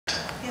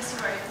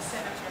sorry, the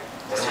senator.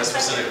 What am I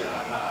supposed to do?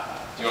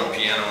 Do you want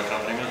piano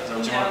accompaniment? Is that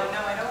what you want? No,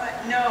 I don't want,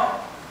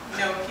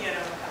 no piano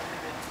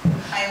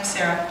accompaniment. I am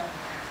Sarah.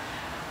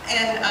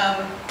 And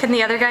Can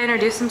the other guy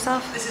introduce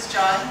himself? this is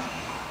John.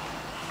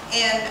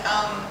 And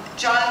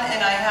John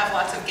and I have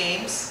lots of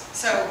games.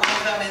 So one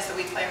of them is that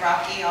we play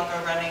Rocky, I'll go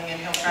running and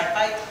he'll try to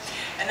fight.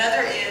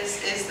 Another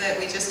is that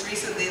we just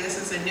recently, this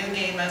is a new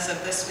game as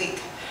of this week,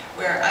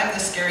 where I'm the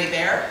scary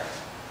bear.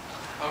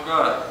 Oh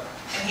God.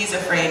 And he's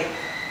afraid.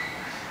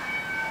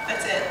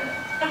 That's it.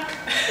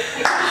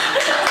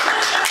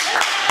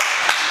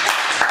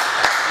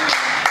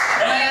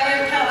 My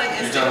other talent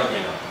is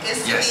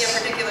to be a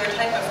particular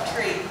type of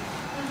tree.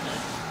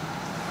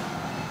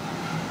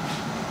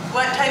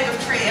 What type of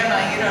tree am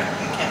I?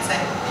 You can't say.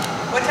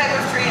 What type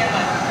of tree am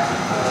I?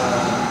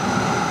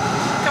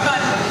 Come on.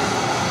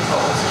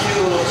 Oh, it's a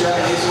cute little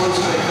Japanese ones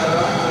that they cut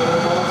up.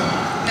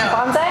 No.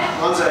 Bonsai?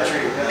 Bonsai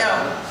tree, yeah. No.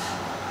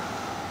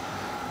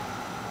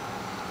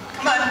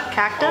 Come on.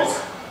 Cactus?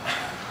 Oh.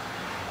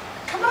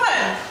 Come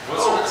on. What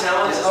sort of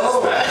talent is this?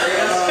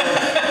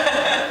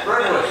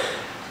 Redwood.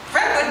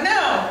 Redwood,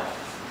 no.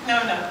 No.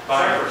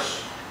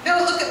 Fibrous. No,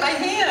 look at my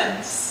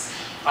hands.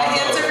 My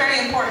hands are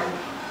very important.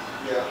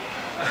 Yeah.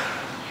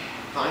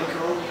 Pine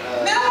cone?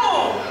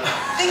 No!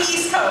 The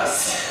East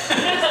Coast.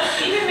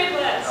 Even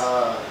Midwest.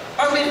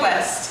 Or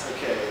Midwest.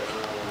 Okay.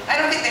 I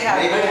don't think they have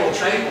Maple.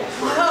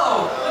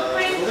 No.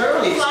 Pretty they're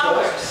on purple the East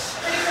flowers.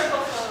 Coast. Pretty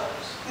purple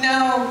flowers.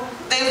 No.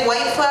 They have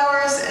white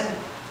flowers and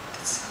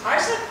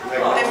Ours have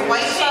purple. they have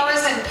white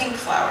flowers and pink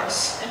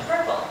flowers. And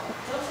purple.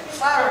 Don't forget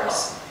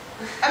Flowers.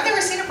 I've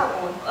never seen a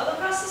purple one. All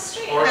across the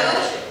street.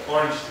 Really?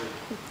 Orange tree.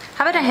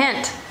 How about a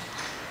hint?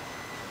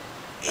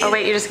 Oh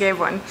wait, you just gave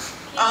one.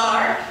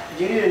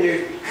 You need a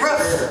new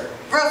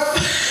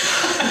Roof.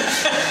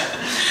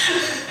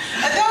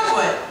 A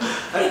dogwood.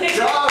 A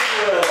dogwood.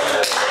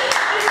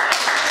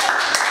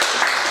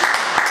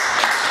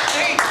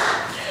 There you go.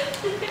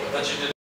 I thought you did